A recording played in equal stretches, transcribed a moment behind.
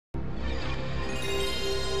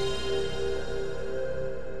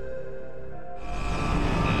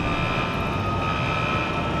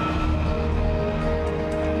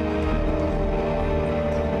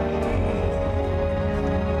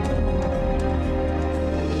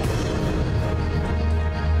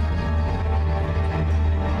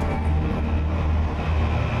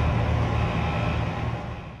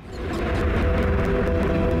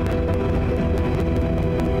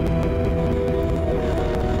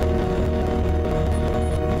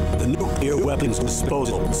weapons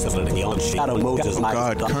disposal facility on Shadow Moses. Oh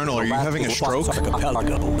God, Colonel, are you having a stroke?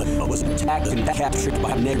 Was attacked and captured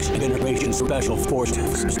by Next Generation Special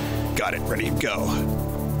Forces. Got it, ready to go.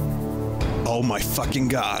 Oh my fucking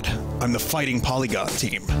God, I'm the fighting Polygon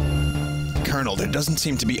team. Colonel, there doesn't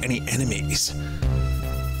seem to be any enemies.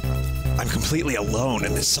 I'm completely alone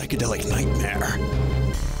in this psychedelic nightmare.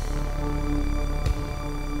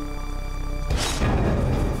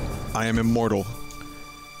 I am immortal.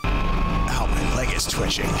 Ow, my leg is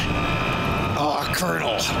twitching. Oh,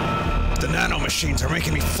 Colonel, the nanomachines are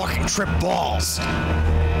making me fucking trip balls.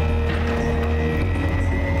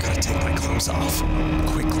 Gotta take my clothes off,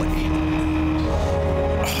 quickly.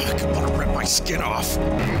 Oh, I want to rip my skin off.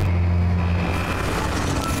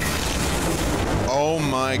 Oh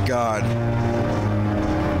my God.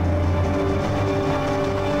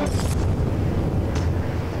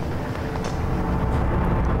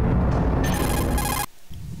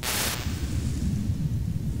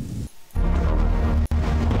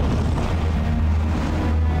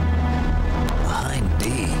 Behind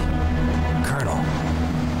D. Colonel,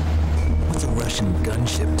 what's a Russian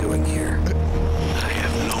gunship doing here? I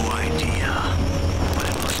have no idea, but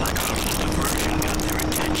it looks like our diversion got their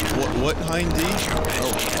attention. What Hind D?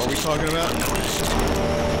 Oh, are we talking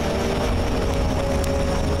about?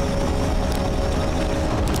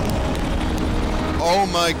 Oh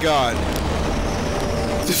my God.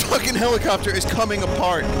 This fucking helicopter is coming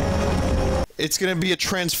apart. It's gonna be a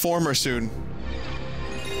transformer soon.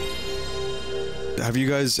 Have you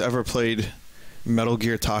guys ever played Metal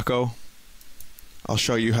Gear Taco? I'll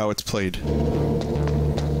show you how it's played.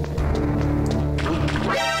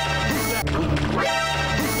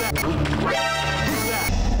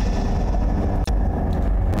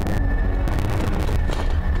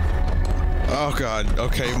 Oh God,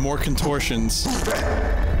 okay, more contortions.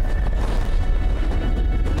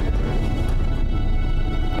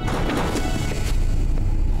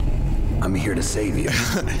 I'm here to save you.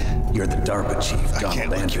 You're the DARPA chief, Donald I can't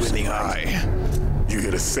look you in the eye. You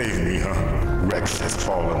here to save me, huh? Rex has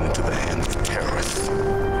fallen into the hands of terrorists.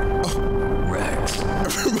 Rex.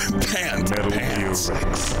 Pants. Metal Gear Rex.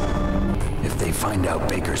 If they find out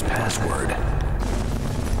Baker's password,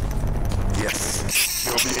 Yes,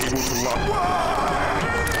 they'll be able to lock.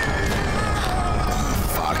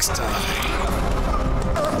 Fox die.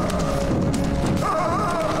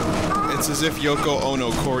 It's as if Yoko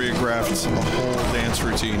Ono choreographed a whole dance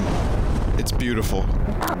routine. It's beautiful.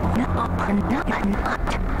 Oh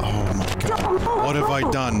my God. What have I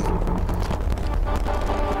done?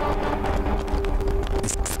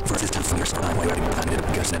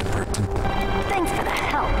 Thanks for the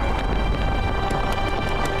help.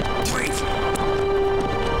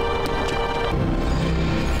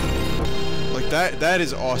 Like that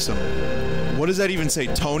is awesome. What does that even say?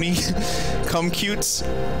 Tony? Come cutes?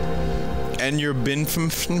 And your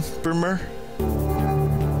Binfmer?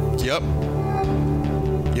 Yup.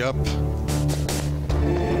 Yup.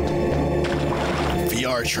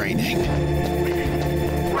 VR training.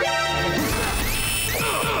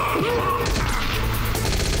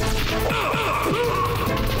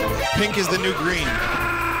 Pink is the new green.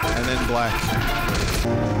 And then black.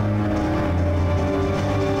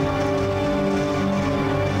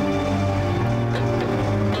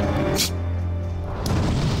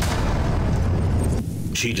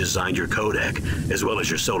 She designed your codec, as well as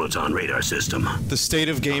your Soliton radar system. The state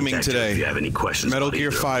of gaming Contact her today. if you have any questions Metal about Gear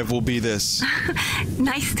either. 5 will be this,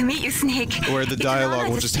 Nice to meet you, Snake. where the It's an dialogue honor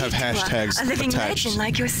will to just have speak to hashtags a living attached legend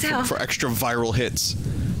like yourself. for extra viral hits.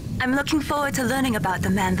 I'm looking forward to learning about the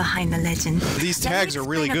man behind the legend. These Let me tags are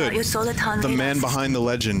really explain good. about your Soliton The radar man system. behind the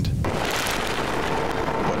legend.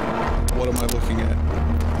 What am I looking at?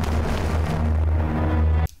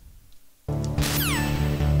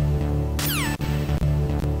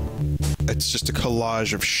 It's just a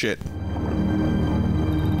collage of shit.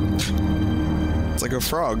 It's like a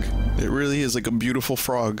frog. It really is like a beautiful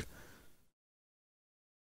frog.